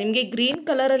 ಟೇಸ್ಟಿಯಾಗಿರುತ್ತೆ. ನಿಮಗೆ ಗ್ರೀನ್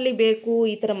ಕಲರಲ್ಲಿ ಬೇಕು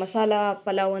ಈ ಥರ ಮಸಾಲ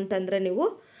ಪಲಾವ್ ಅಂತಂದರೆ ನೀವು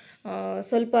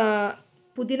ಸ್ವಲ್ಪ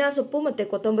ಪುದೀನ ಸೊಪ್ಪು ಮತ್ತು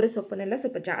ಕೊತ್ತಂಬರಿ ಸೊಪ್ಪನ್ನೆಲ್ಲ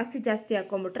ಸ್ವಲ್ಪ ಜಾಸ್ತಿ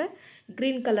ಹಾಕ್ಕೊಂಬಿಟ್ರೆ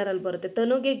ಗ್ರೀನ್ ಕಲರಲ್ಲಿ ಬರುತ್ತೆ.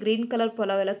 ತನುಗೆ ಗ್ರೀನ್ ಕಲರ್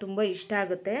ಪಲಾವ್ ಎಲ್ಲ ತುಂಬ ಇಷ್ಟ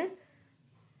ಆಗುತ್ತೆ.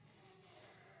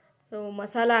 ಸೊ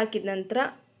ಮಸಾಲ ಹಾಕಿದ ನಂತರ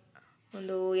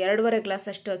ಒಂದು 2.5 ಗ್ಲಾಸ್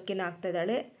ಅಷ್ಟು ಅಕ್ಕಿನ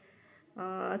ಹಾಕ್ತಾಯಿದ್ದಾಳೆ.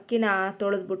 ಅಕ್ಕಿನ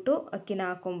ತೊಳೆದ್ಬಿಟ್ಟು ಅಕ್ಕಿನ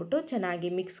ಹಾಕ್ಕೊಂಬಿಟ್ಟು ಚೆನ್ನಾಗಿ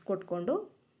ಮಿಕ್ಸ್ ಕೊಟ್ಕೊಂಡು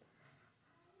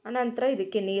ಅನಂತರ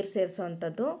ಇದಕ್ಕೆ ನೀರು ಸೇರಿಸೋ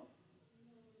ಅಂಥದ್ದು.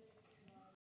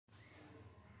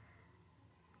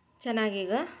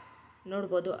 ಚೆನ್ನಾಗೀಗ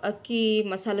ನೋಡ್ಬೋದು ಅಕ್ಕಿ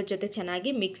ಮಸಾಲೆ ಜೊತೆ ಚೆನ್ನಾಗಿ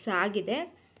ಮಿಕ್ಸ್ ಆಗಿದೆ.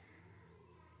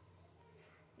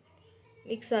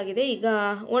 ಈಗ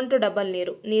 1 to ಡಬಲ್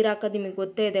ನೀರು ಹಾಕೋದು ನಿಮಗೆ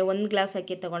ಗೊತ್ತೇ ಇದೆ. 1 ಗ್ಲಾಸ್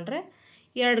ಅಕ್ಕಿ ತೊಗೊಂಡ್ರೆ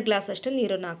 2 ಗ್ಲಾಸ್ ಅಷ್ಟು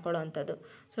ನೀರನ್ನು ಹಾಕ್ಕೊಳ್ಳೋ ಅಂಥದ್ದು.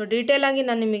 ಸೊ ಡೀಟೇಲಾಗಿ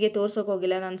ನಾನು ನಿಮಗೆ ತೋರ್ಸೋಕೆ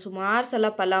ಹೋಗಿಲ್ಲ. ನಾನು ಸುಮಾರು ಸಲ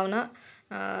ಪಲಾವ್ನ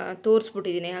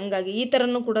ತೋರಿಸ್ಬಿಟ್ಟಿದ್ದೀನಿ. ಹಾಗಾಗಿ ಈ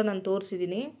ಥರನೂ ಕೂಡ ನಾನು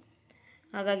ತೋರಿಸಿದ್ದೀನಿ,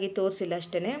 ಹಾಗಾಗಿ ತೋರಿಸಿಲ್ಲ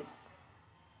ಅಷ್ಟೇ.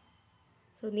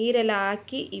 ಸೊ ನೀರೆಲ್ಲ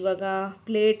ಹಾಕಿ ಇವಾಗ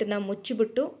ಪ್ಲೇಟನ್ನ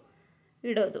ಮುಚ್ಚಿಬಿಟ್ಟು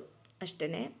ಇಡೋದು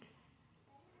ಅಷ್ಟೇ.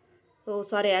 ಸೊ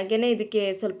ಸಾರಿ, ಹಾಗೇ ಇದಕ್ಕೆ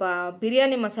ಸ್ವಲ್ಪ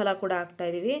ಬಿರಿಯಾನಿ ಮಸಾಲ ಕೂಡ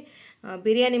ಹಾಕ್ತಾಯಿದ್ದೀವಿ.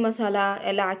 ಬಿರಿಯಾನಿ ಮಸಾಲ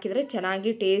ಎಲ್ಲ ಹಾಕಿದರೆ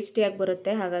ಚೆನ್ನಾಗಿ ಟೇಸ್ಟಿಯಾಗಿ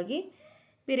ಬರುತ್ತೆ. ಹಾಗಾಗಿ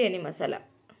ಬಿರಿಯಾನಿ ಮಸಾಲ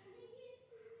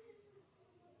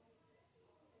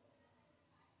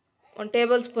 1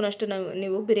 ಟೇಬಲ್ ಸ್ಪೂನ್ ಅಷ್ಟು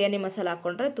ನೀವು ಬಿರಿಯಾನಿ ಮಸಾಲ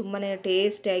ಹಾಕ್ಕೊಂಡ್ರೆ ತುಂಬಾ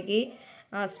ಟೇಸ್ಟಿಯಾಗಿ,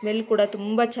 ಸ್ಮೆಲ್ ಕೂಡ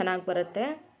ತುಂಬ ಚೆನ್ನಾಗಿ ಬರುತ್ತೆ.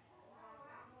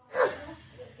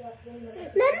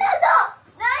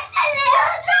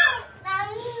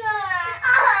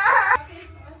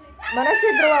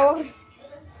 ಮನಸ್ಸಿದ್ರು ಹೋಗ್ರಿ,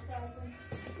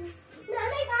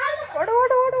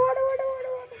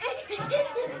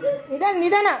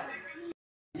 ನಿಧಾನ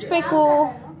ಹಚ್ಬೇಕು.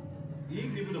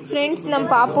 ಫ್ರೆಂಡ್ಸ್, ನಮ್ಮ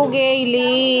ಪಾಪುಗೆ ಇಲ್ಲಿ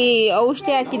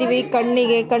ಔಷಧಿ ಹಾಕಿದ್ದೀವಿ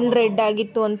ಕಣ್ಣಿಗೆ, ಕಣ್ಣು ರೆಡ್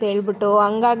ಆಗಿತ್ತು ಅಂತ ಹೇಳ್ಬಿಟ್ಟು.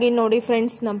 ಹಂಗಾಗಿ ನೋಡಿ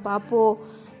ಫ್ರೆಂಡ್ಸ್, ನಮ್ಮ ಪಾಪು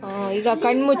ಈಗ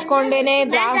ಕಣ್ಣು ಮುಚ್ಕೊಂಡೇನೆ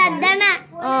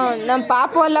ನಮ್ಮ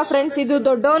ಪಾಪು ಅಲ್ಲ ಫ್ರೆಂಡ್ಸ್, ಇದು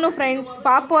ದೊಡ್ಡವನು ಫ್ರೆಂಡ್ಸ್.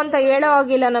 ಪಾಪು ಅಂತ ಹೇಳೋ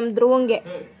ಹೋಗಿಲ್ಲ ನಮ್ಮ ಧ್ರುವಂಗೆ.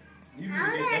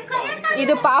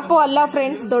 ಇದು ಪಾಪು ಅಲ್ಲ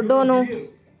ಫ್ರೆಂಡ್ಸ್, ದೊಡ್ಡವನು.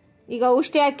 ಈಗ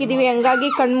ಔಷಧಿ ಹಾಕಿದೀವಿ, ಹಂಗಾಗಿ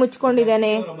ಕಣ್ಣು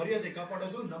ಮುಚ್ಕೊಂಡಿದ್ದಾನೆ.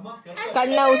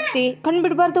 ಕಣ್ಣ ಔಷಧಿ, ಕಣ್ಣು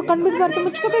ಬಿಡಬಾರ್ದು,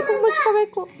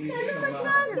 ಮುಚ್ಕೋಬೇಕು.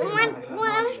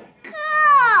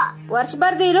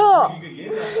 ಒರ್ಸ್ಬಾರ್ದು, ಇರು.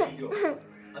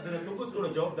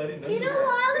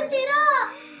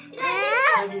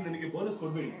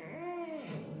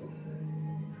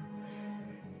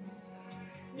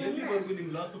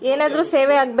 ಏನಾದ್ರೂ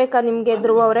ಸೇವೆ ಆಗ್ಬೇಕಾ ನಿಮ್ಗೆ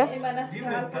ಧ್ರುವ ಅವ್ರೆ?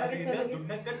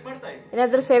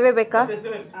 ಏನಾದ್ರೂ ಸೇವೆ ಬೇಕಾ?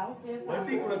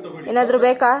 ಏನಾದ್ರೂ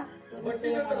ಬೇಕಾ?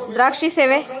 ದ್ರಾಕ್ಷಿ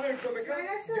ಸೇವೆ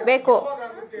ಬೇಕು,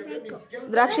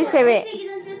 ದ್ರಾಕ್ಷಿ ಸೇವೆ.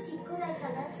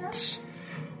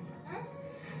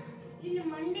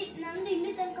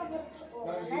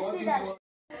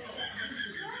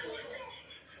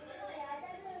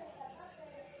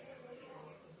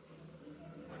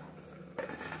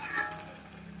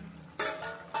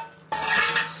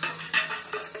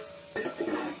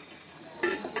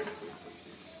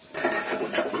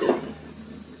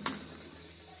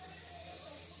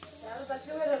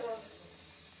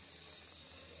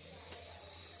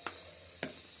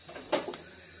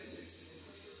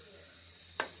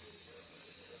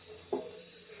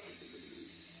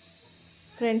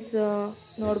 ಫ್ರೆಂಡ್ಸ್,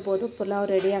 ನೋಡ್ಬೋದು ಪುಲಾವ್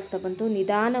ರೆಡಿ ಆಗ್ತಾ ಬಂತು.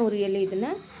 ನಿಧಾನ ಉರಿಯಲ್ಲಿ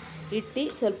ಇದನ್ನು ಇಟ್ಟು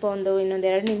ಸ್ವಲ್ಪ ಇನ್ನೊಂದು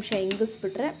 2 ನಿಮಿಷ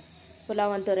ಹಿಂಗಿಸ್ಬಿಟ್ರೆ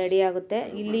ಪುಲಾವ್ ಅಂತೂ ರೆಡಿ ಆಗುತ್ತೆ.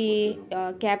 ಇಲ್ಲಿ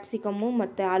ಕ್ಯಾಪ್ಸಿಕಮ್ಮು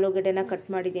ಮತ್ತು ಆಲೂಗಡ್ಡೆನ ಕಟ್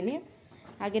ಮಾಡಿದ್ದೀನಿ.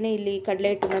 ಹಾಗೆಯೇ ಇಲ್ಲಿ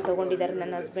ಕಡಲೆ ಹಿಟ್ಟನ್ನ ತೊಗೊಂಡಿದ್ದಾರೆ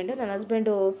ನನ್ನ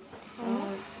ಹಸ್ಬೆಂಡು.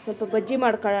 ಸ್ವಲ್ಪ ಬಜ್ಜಿ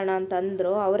ಮಾಡ್ಕೊಳ್ಳೋಣ ಅಂತ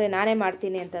ಅಂದರು ಅವರೇ, ನಾನೇ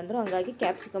ಮಾಡ್ತೀನಿ ಅಂತಂದರು. ಹಾಗಾಗಿ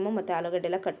ಕ್ಯಾಪ್ಸಿಕಮ್ಮು ಮತ್ತು ಆಲೂಗಡ್ಡೆ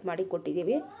ಎಲ್ಲ ಕಟ್ ಮಾಡಿ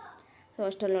ಕೊಟ್ಟಿದ್ದೀವಿ. ಸೊ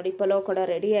ಅಷ್ಟರಲ್ಲಿ ನೋಡಿ ಪಲಾವ್ ಕೂಡ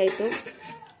ರೆಡಿ ಆಯಿತು.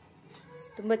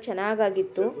 ತುಂಬ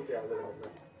ಚೆನ್ನಾಗಾಗಿತ್ತು.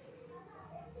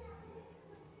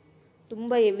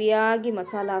 ತುಂಬ ಹೆವಿಯಾಗಿ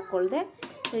ಮಸಾಲ ಹಾಕ್ಕೊಳ್ದೆ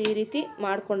ಸೊ ಈ ರೀತಿ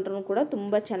ಮಾಡಿಕೊಂಡ್ರೂ ಕೂಡ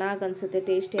ತುಂಬ ಚೆನ್ನಾಗಿ ಅನಿಸುತ್ತೆ,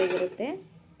 ಟೇಸ್ಟಿಯಾಗಿರುತ್ತೆ.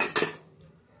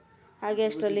 ಹಾಗೆ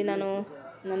ಅಷ್ಟರಲ್ಲಿ ನಾನು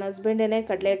ನನ್ನ ಹಸ್ಬೆಂಡೇನೆ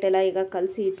ಕಡಲೆ ಹಿಟ್ಟೆಲ್ಲ ಈಗ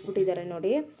ಕಲಸಿ ಇಟ್ಬಿಟ್ಟಿದ್ದಾರೆ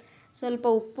ನೋಡಿ. ಸ್ವಲ್ಪ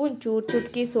ಉಪ್ಪು,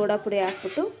 ಚುಟ್ಕಿ ಸೋಡಾ ಪುಡಿ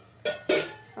ಹಾಕ್ಬಿಟ್ಟು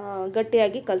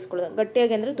ಗಟ್ಟಿಯಾಗಿ ಕಲಿಸ್ಕೊಳ್ಳೋದು.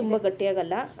 ಗಟ್ಟಿಯಾಗಿ ಅಂದರೆ ತುಂಬ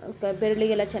ಗಟ್ಟಿಯಾಗಲ್ಲ,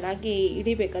 ಬೆರಳಿಗೆಲ್ಲ ಚೆನ್ನಾಗಿ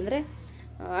ಹಿಡಿಬೇಕಂದ್ರೆ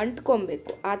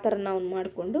ಅಂಟ್ಕೊಬೇಕು. ಆ ಥರ ನಾವು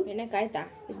ಮಾಡಿಕೊಂಡು ಎಣ್ಣೆ ಕಾಯ್ತಾ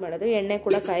ಇದು ಮಾಡೋದು. ಎಣ್ಣೆ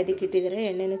ಕೂಡ ಕಾಯ್ದಕ್ಕೆ ಇಟ್ಟಿದ್ದಾರೆ.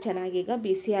 ಎಣ್ಣೆನೂ ಚೆನ್ನಾಗಿ ಈಗ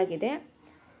ಬಿಸಿಯಾಗಿದೆ.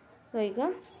 ಸೊ ಈಗ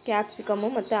ಕ್ಯಾಪ್ಸಿಕಮ್ಮು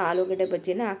ಮತ್ತು ಆಲೂಗಡ್ಡೆ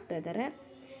ಬಜ್ಜಿನ ಹಾಕ್ತಾಯಿದ್ದಾರೆ.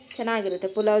 ಚೆನ್ನಾಗಿರುತ್ತೆ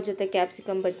ಪುಲಾವ್ ಜೊತೆ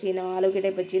ಕ್ಯಾಪ್ಸಿಕಮ್ ಬಜ್ಜಿನೋ,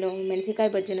 ಆಲೂಗಡ್ಡೆ ಬಜ್ಜಿನೋ,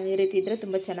 ಮೆಣಸಿಕಾಯಿ ಬಜ್ಜಿನೋ ಈ ರೀತಿ ಇದ್ದರೆ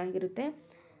ತುಂಬ ಚೆನ್ನಾಗಿರುತ್ತೆ.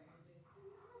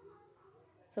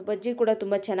 ಸೊ ಬಜ್ಜಿ ಕೂಡ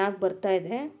ತುಂಬ ಚೆನ್ನಾಗಿ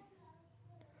ಬರ್ತಾಯಿದೆ.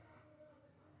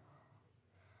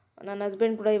 ನನ್ನ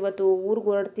ಹಸ್ಬೆಂಡ್ ಕೂಡ ಇವತ್ತು ಊರಿಗೆ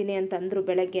ಹೊರಡ್ತೀನಿ ಅಂತಂದರು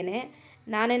ಬೆಳಗ್ಗೆನೆ.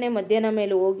 ನಾನೇ ಮಧ್ಯಾಹ್ನ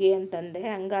ಮೇಲೆ ಹೋಗಿ ಅಂತಂದೆ,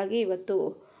 ಹಂಗಾಗಿ ಇವತ್ತು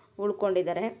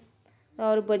ಉಳ್ಕೊಂಡಿದ್ದಾರೆ.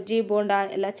 ಅವರು ಬಜ್ಜಿ ಬೋಂಡ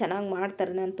ಎಲ್ಲ ಚೆನ್ನಾಗಿ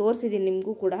ಮಾಡ್ತಾರೆ, ನಾನು ತೋರಿಸಿದ್ದೀನಿ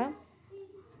ನಿಮಗೂ ಕೂಡ.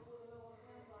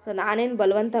 ಸೊ ನಾನೇನು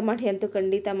ಬಲವಂತ ಮಾಡಿ ಅಂತೂ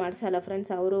ಖಂಡಿತ ಮಾಡಿಸಲ್ಲ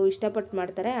ಫ್ರೆಂಡ್ಸ್, ಅವರು ಇಷ್ಟಪಟ್ಟು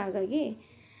ಮಾಡ್ತಾರೆ, ಹಾಗಾಗಿ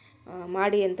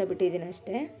ಮಾಡಿ ಅಂತ ಬಿಟ್ಟಿದ್ದೀನಿ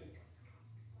ಅಷ್ಟೇ.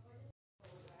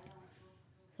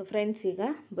 ಸೊ ಫ್ರೆಂಡ್ಸ್ ಈಗ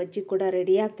ಬಜ್ಜಿ ಕೂಡ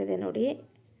ರೆಡಿ ಆಗ್ತದೆ ನೋಡಿ,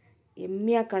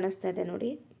 ಎಮ್ಮಿಯಾಗಿ ಕಾಣಿಸ್ತಾ ಇದೆ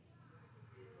ನೋಡಿ.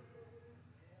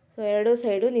 ಸೊ ಎರಡೂ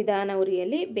ಸೈಡು ನಿಧಾನ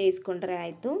ಉರಿಯಲ್ಲಿ ಬೇಯಿಸ್ಕೊಂಡ್ರೆ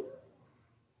ಆಯಿತು.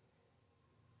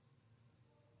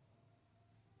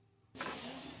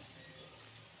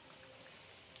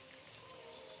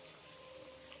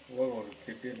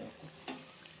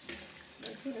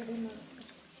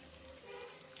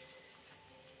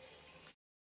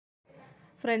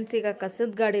 ಫ್ರೆಂಡ್ಸ್ ಈಗ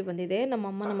ಕಸದ ಗಾಡಿ ಬಂದಿದೆ.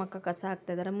 ನಮ್ಮಮ್ಮ ನಮ್ಮ ಅಕ್ಕ ಕಸ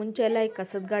ಹಾಕ್ತಾ ಇದ್ದಾರೆ. ಮುಂಚೆ ಎಲ್ಲ ಈ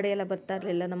ಕಸದ ಗಾಡಿ ಎಲ್ಲ ಬರ್ತಾ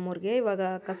ಇರಲಿಲ್ಲ ನಮ್ಮೂರಿಗೆ, ಇವಾಗ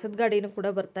ಕಸದ ಗಾಡಿನೂ ಕೂಡ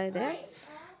ಬರ್ತಾ ಇದೆ.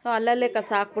 ಸೊ ಅಲ್ಲಲ್ಲೇ ಕಸ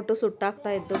ಹಾಕ್ಬಿಟ್ಟು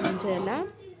ಸುಟ್ಟಾಕ್ತಾ ಇದ್ದು ಮುಂಚೆ ಎಲ್ಲ.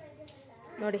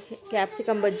 ನೋಡಿ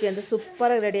ಕ್ಯಾಪ್ಸಿಕಮ್ ಬಜ್ಜಿ ಅಂದರೆ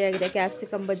ಸೂಪರಾಗಿ ರೆಡಿಯಾಗಿದೆ.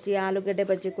 ಕ್ಯಾಪ್ಸಿಕಮ್ ಬಜ್ಜಿ, ಆಲೂಗಡ್ಡೆ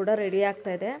ಬಜ್ಜಿ ಕೂಡ ರೆಡಿ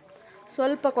ಆಗ್ತಾ ಇದೆ.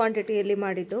 ಸ್ವಲ್ಪ ಕ್ವಾಂಟಿಟಿಯಲ್ಲಿ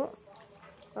ಮಾಡಿದ್ದು,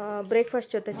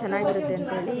 ಬ್ರೇಕ್ಫಾಸ್ಟ್ ಜೊತೆ ಚೆನ್ನಾಗಿರುತ್ತೆ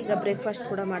ಅಂತೇಳಿ ಈಗ ಬ್ರೇಕ್ಫಾಸ್ಟ್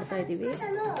ಕೂಡ ಮಾಡ್ತಾ ಇದ್ದೀವಿ.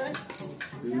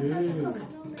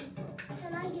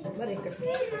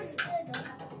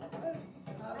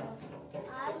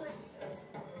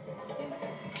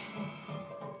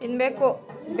 ತಿನ್ನಬೇಕು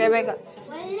ಬೇಗ,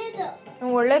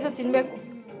 ಒಳ್ಳೇದು ತಿನ್ನಬೇಕು.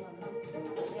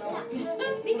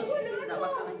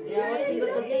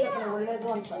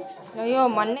 ಅಯ್ಯೋ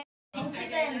ಮೊನ್ನೆ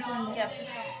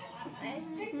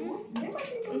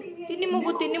ತಿನ್ನಿ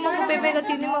ಮಗು ಬೇಗ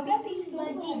ತಿನ್ನಿ ಮಗು.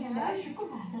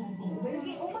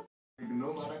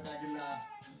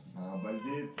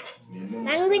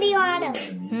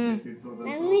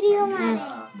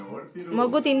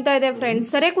 ಮಗು ತಿಂತಾ ಇದೆ ಫ್ರೆಂಡ್ಸ್,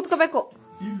 ಸರಿ ಕೂತ್ಕೋಬೇಕು.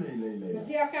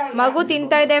 ಮಗು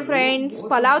ತಿಂತಾ ಇದೆ ಫ್ರೆಂಡ್ಸ್,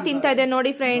 ಪಲಾವ್ ತಿಂತಾ ಇದೆ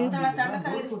ನೋಡಿ ಫ್ರೆಂಡ್ಸ್,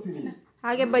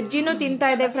 ಹಾಗೆ ಬಜ್ಜಿನೂ ತಿಂತಾ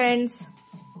ಇದೆ ಫ್ರೆಂಡ್ಸ್.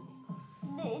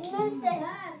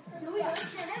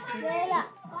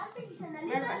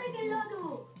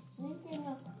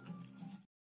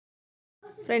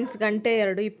 ಫ್ರೆಂಡ್ಸ್ ಗಂಟೆ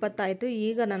 2:20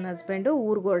 ಈಗ ನನ್ನ ಹಸ್ಬೆಂಡು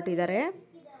ಊರಿಗೆ ಹೊರಟಿದ್ದಾರೆ.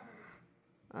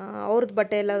 ಅವ್ರದ್ದು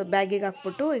ಬಟ್ಟೆ ಎಲ್ಲ ಬ್ಯಾಗಿಗೆ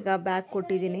ಹಾಕ್ಬಿಟ್ಟು ಈಗ ಬ್ಯಾಗ್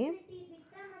ಕೊಟ್ಟಿದ್ದೀನಿ.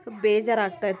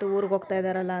 ಬೇಜಾರಾಗ್ತಾಯಿತ್ತು ಊರಿಗೆ ಹೋಗ್ತಾ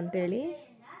ಇದ್ದಾರಲ್ಲ ಅಂತೇಳಿ.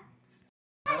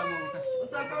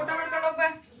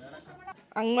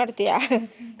 ಹಂಗೆ ಮಾಡ್ತೀಯಾ?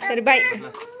 ಸರಿ ಬಾಯ್.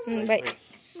 ಬಾಯ್.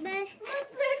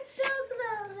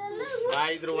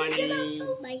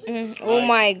 ಓ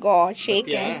ಮೈ ಗಾಡ್, ಶೇಕ್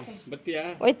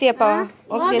ಹೋಯ್ತೀಯಪ್ಪ?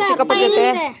 ಹೋಗ್ತೀಯ ಚಿಕ್ಕಪ್ಪ ಜೊತೆ?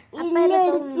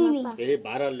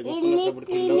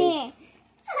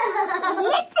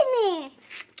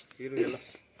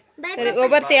 ಸರಿ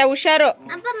ಹೋಗ್ಬರ್ತೀಯ, ಹುಷಾರು.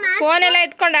 ಫೋನ್ ಎಲ್ಲ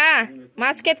ಎತ್ಕೊಂಡ?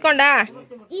 ಮಾಸ್ಕ್ ಎತ್ಕೊಂಡ?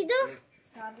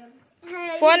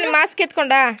 Phone mask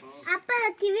ಎತ್ಕೊಂಡ?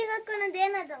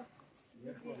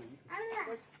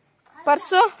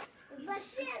 ಪರ್ಸು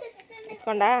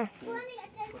ಎತ್ಕೊಂಡ?